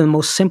in the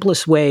most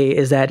simplest way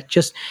is that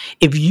just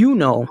if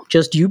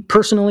just you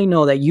personally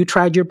know that you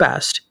tried your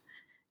best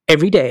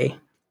every day,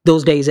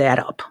 those days add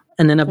up.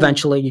 And then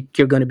eventually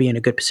you're going to be in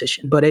a good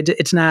position. But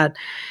it's not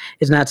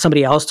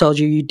somebody else tells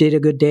you you did a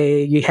good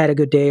day, you had a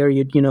good day, or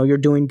you're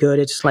doing good.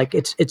 It's like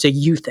it's a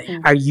you thing.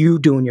 Are you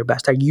doing your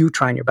best? Are you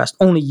trying your best?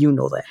 Only you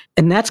know that.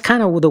 And that's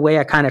kind of the way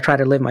I kind of try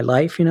to live my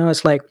life.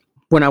 It's like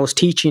when I was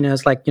teaching,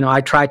 it's like, I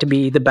tried to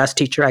be the best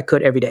teacher I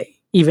could every day,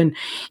 even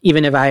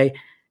if I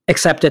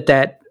accepted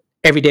that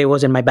every day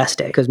wasn't my best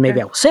day because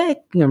maybe I was sick,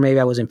 maybe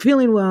I wasn't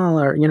feeling well,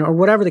 or or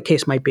whatever the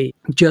case might be.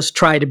 Just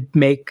try to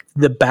make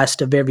the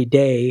best of every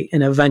day,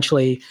 and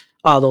eventually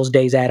all those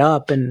days add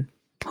up, and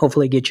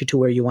hopefully get you to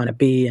where you want to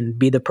be and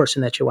be the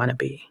person that you want to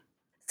be.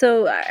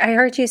 So I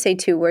heard you say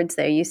two words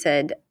there. You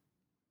said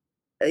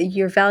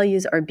your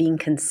values are being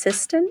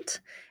consistent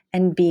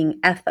and being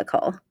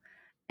ethical,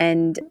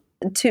 and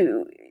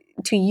to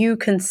you,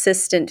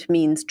 consistent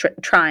means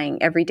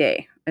trying every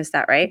day. Is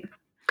that right?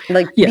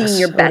 Like being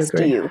your best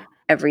you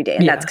every day,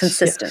 and that's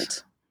consistent.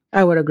 Yes.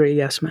 I would agree.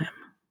 Yes, ma'am.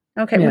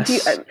 Okay.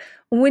 Yes.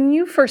 When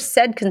you first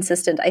said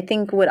consistent, I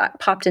think what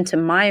popped into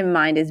my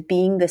mind is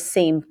being the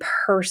same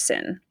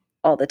person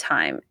all the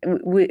time.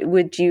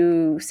 Would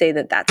you say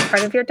that that's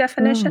part of your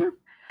definition?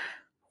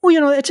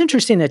 Well, it's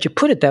interesting that you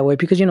put it that way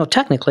because,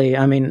 technically,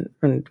 I mean,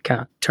 and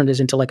kind of turn this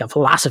into like a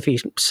philosophy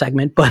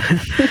segment, but,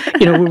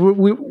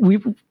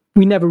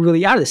 we never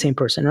really are the same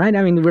person, right?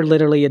 I mean, we're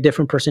literally a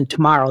different person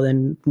tomorrow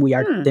than we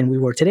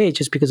were today,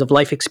 just because of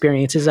life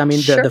experiences. I mean,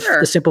 the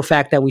Sure. simple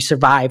fact that we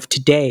survive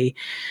today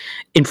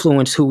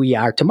influence who we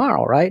are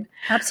tomorrow, right?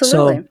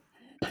 Absolutely.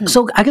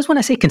 So I guess when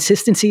I say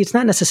consistency, it's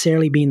not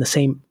necessarily being the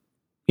same,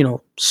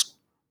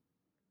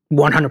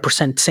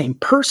 100% same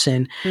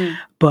person,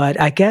 but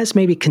I guess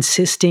maybe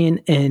consistent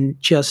in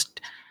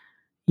just,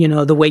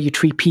 the way you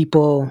treat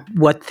people,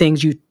 what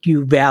things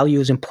you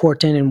value is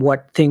important and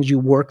what things you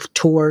work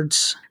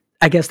towards.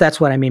 I guess that's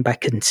what I mean by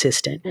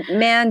consistent.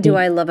 Man, do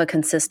I love a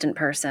consistent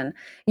person.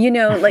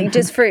 Like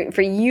just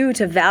for you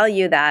to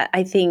value that,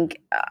 I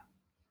think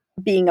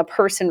being a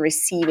person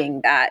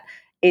receiving that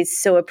is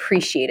so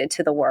appreciated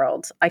to the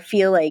world. I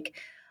feel like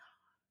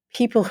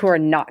people who are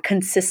not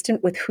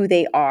consistent with who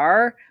they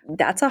are,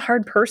 that's a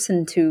hard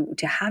person to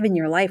have in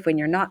your life when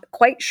you're not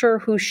quite sure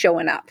who's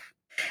showing up.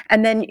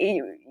 And then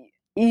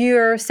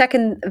your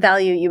second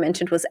value you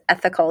mentioned was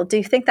ethical. Do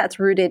you think that's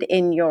rooted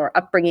in your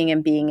upbringing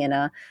and being in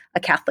a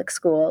Catholic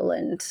school?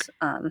 And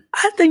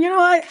I think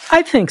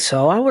I think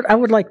so. I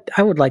would like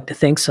to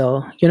think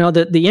so.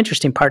 The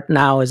interesting part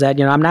now is that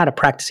I'm not a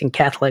practicing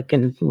Catholic,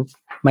 and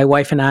my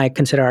wife and I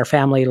consider our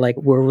family like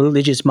we're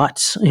religious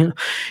mutts.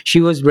 She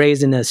was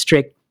raised in a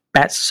strict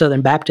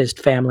Southern Baptist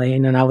family,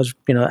 and then I was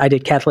I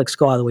did Catholic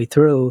school all the way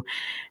through,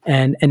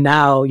 and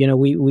now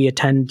we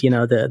attend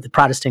the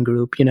Protestant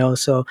group.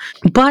 So,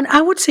 but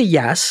I would say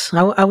yes.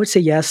 I would say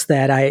yes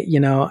that I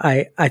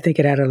think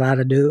it had a lot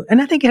to do,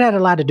 and I think it had a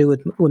lot to do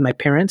with my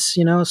parents.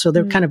 So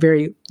they're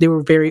they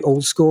were very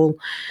old school.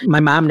 My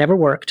mom never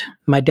worked.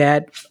 My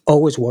dad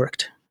always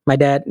worked. My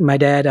dad.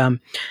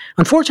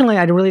 Unfortunately,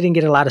 I really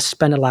didn't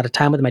spend a lot of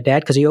time with my dad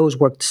because he always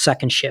worked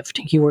second shift.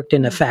 He worked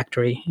in a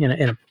factory,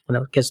 I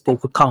guess they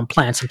would call them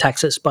plants in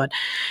Texas, but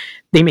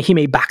he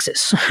made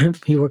boxes.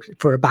 He worked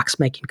for a box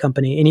making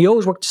company, and he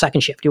always worked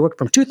second shift. He worked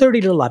from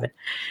 2:30 to 11,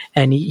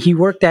 and he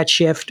worked that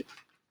shift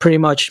pretty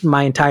much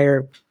my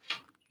entire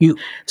youth.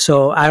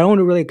 So I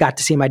only really got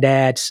to see my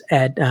dad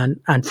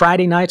on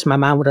Friday nights. My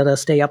mom would let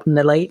us stay up in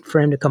the late for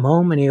him to come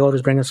home, and he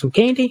always bring us some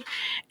candy,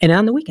 and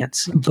on the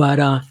weekends.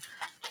 But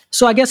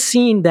so I guess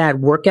seeing that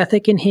work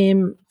ethic in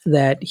him,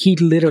 that he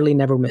literally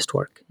never missed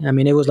work. I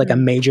mean, it was like a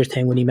major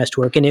thing when he missed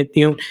work. And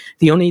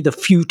the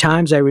few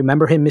times I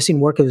remember him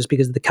missing work, it was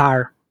because the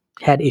car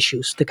had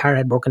issues. The car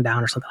had broken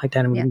down or something like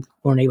that, and we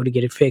weren't able to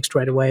get it fixed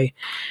right away.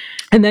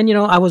 And then,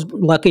 I was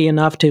lucky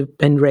enough to have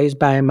been raised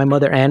by my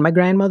mother and my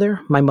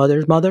grandmother. My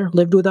mother's mother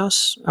lived with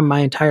us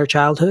my entire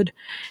childhood.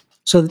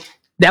 So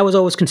that was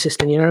always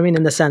consistent, you know what I mean?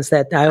 In the sense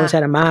that I always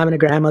had a mom and a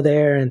grandma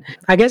there, and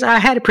I guess I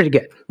had it pretty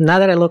good. Now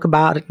that I look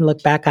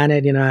back on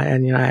it, and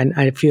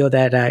I feel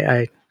that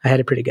I had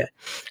it pretty good.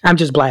 I'm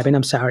just blabbing.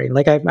 I'm sorry.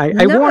 Like I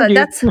warned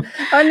you.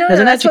 As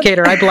an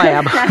educator, I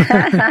blab.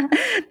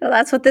 No,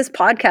 that's what this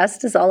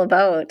podcast is all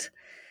about.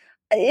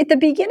 At the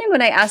beginning,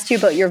 when I asked you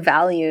about your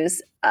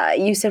values,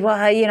 you said, "Well,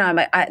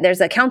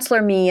 there's a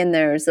counselor me, and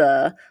there's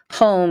a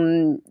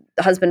home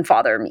husband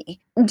father me."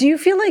 Do you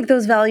feel like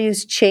those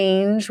values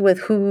change with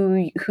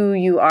who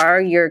you are,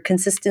 your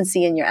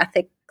consistency and your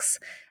ethics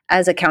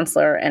as a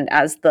counselor and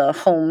as the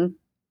home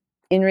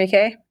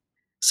Enrique?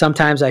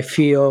 Sometimes I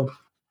feel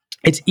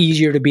it's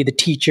easier to be the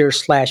teacher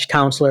 /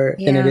 counselor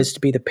than it is to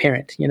be the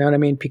parent. You know what I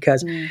mean?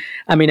 Because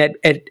I mean,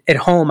 at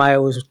home, I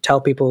always tell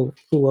people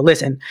who will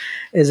listen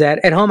is that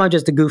at home, I'm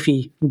just a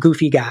goofy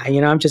guy.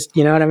 I'm just,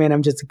 you know what I mean?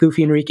 I'm just a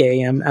goofy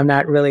Enrique. I'm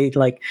not really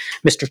like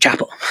Mr.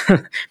 Chapo,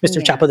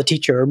 Mr. Chapo, the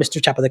teacher, or Mr.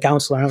 Chapo, the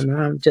counselor.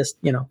 I'm just,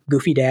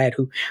 goofy dad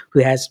who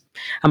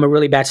I'm a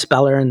really bad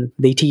speller, and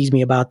they tease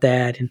me about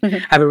that. And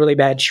I have a really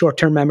bad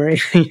short-term memory,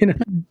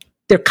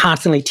 They're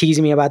constantly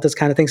teasing me about this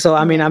kind of thing. So,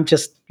 I mean, I'm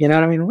just, you know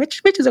what I mean?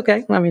 Which is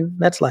okay. I mean,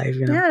 that's life,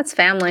 Yeah, it's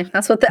family.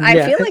 That's what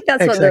I feel like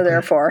that's what they're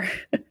there for.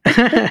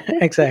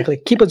 Exactly.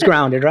 Keep us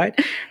grounded, right?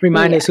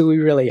 Remind us who we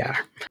really are.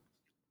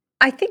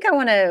 I think I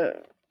want to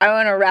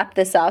wrap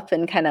this up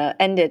and kind of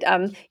end it.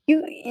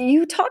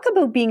 You talk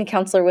about being a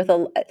counselor with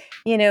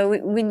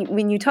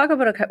when you talk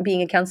about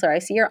being a counselor, I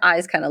see your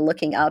eyes kind of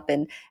looking up,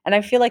 and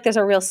I feel like there's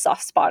a real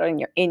soft spot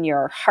in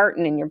your heart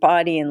and in your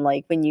body, and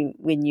like when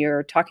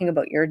you're talking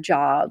about your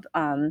job.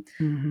 Can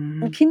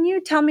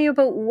you tell me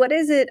about what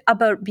is it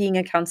about being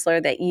a counselor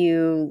that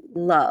you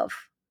love?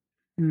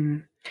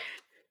 It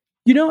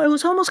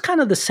was almost kind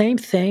of the same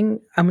thing.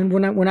 I mean,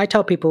 when I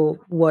tell people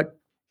what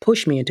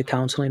pushed me into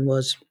counseling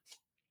was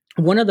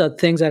one of the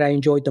things that I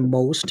enjoyed the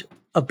most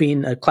of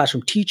being a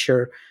classroom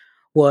teacher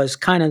was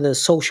kind of the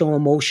social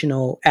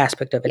emotional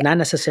aspect of it, not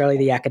necessarily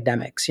the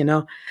academics.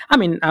 I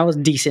mean, I was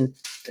decent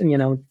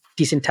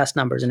test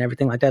numbers and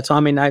everything like that. So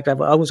I mean, I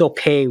was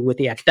okay with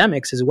the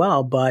academics as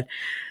well, but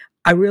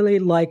I really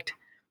liked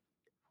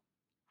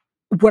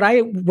what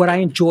I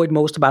enjoyed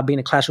most about being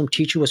a classroom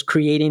teacher was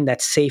creating that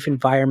safe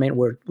environment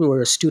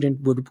where a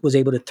student was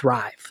able to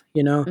thrive,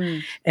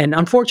 And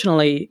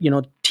unfortunately,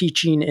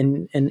 teaching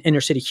in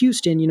inner city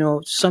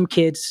Houston, some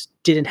kids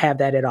didn't have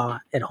that at all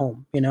at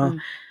home,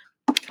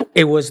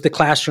 It was the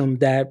classroom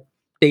that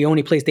the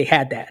only place they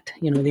had that,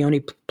 the only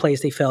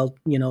place they felt,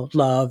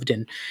 loved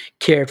and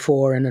cared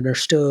for and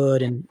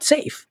understood and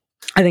safe.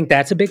 I think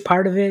that's a big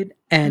part of it.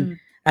 And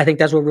I think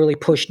that's what really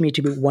pushed me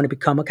to want to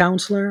become a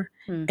counselor.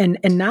 And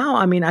now,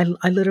 I mean,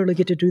 I literally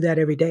get to do that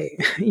every day.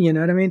 You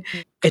know what I mean?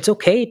 It's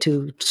okay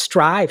to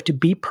strive to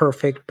be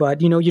perfect,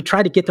 but, you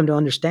try to get them to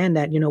understand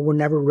that, we're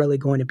never really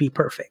going to be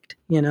perfect,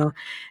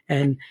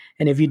 and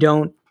if you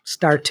don't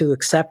start to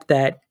accept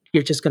that,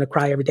 you're just going to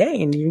cry every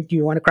day, and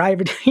you want to cry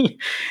every day.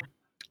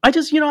 I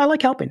just, I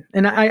like helping,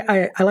 and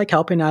I like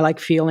helping. I like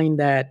feeling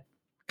that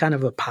kind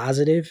of a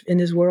positive in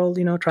this world,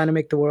 trying to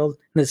make the world,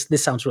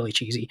 this sounds really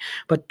cheesy,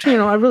 but,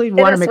 I really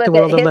want to make the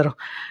world a little,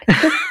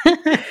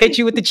 hit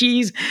you with the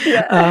cheese.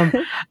 Yeah.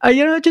 I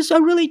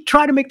really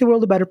try to make the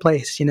world a better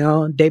place,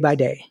 day by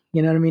day,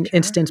 you know what I mean? Sure.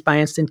 Instance by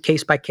instant,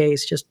 case by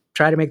case, just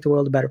try to make the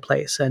world a better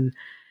place. And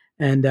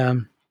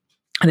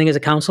I think as a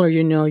counselor,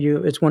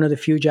 it's one of the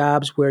few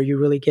jobs where you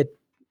really get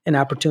an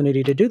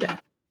opportunity to do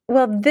that.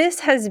 Well,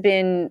 this has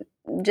been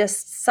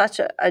just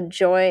such a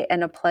joy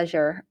and a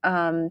pleasure.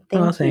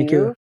 Thank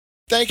you.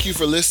 Thank you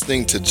for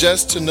listening to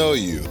Just to Know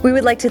You. We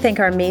would like to thank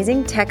our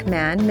amazing tech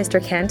man,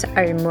 Mr. Kent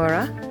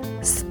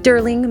Arimura,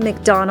 Sterling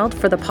McDonald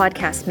for the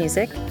podcast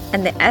music,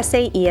 and the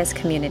SAES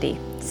community.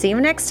 See you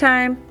next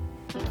time.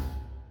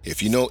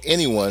 If you know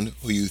anyone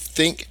who you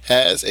think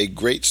has a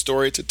great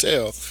story to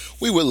tell,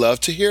 we would love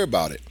to hear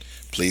about it.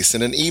 Please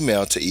send an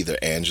email to either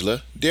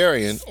Angela,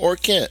 Darian, or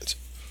Kent.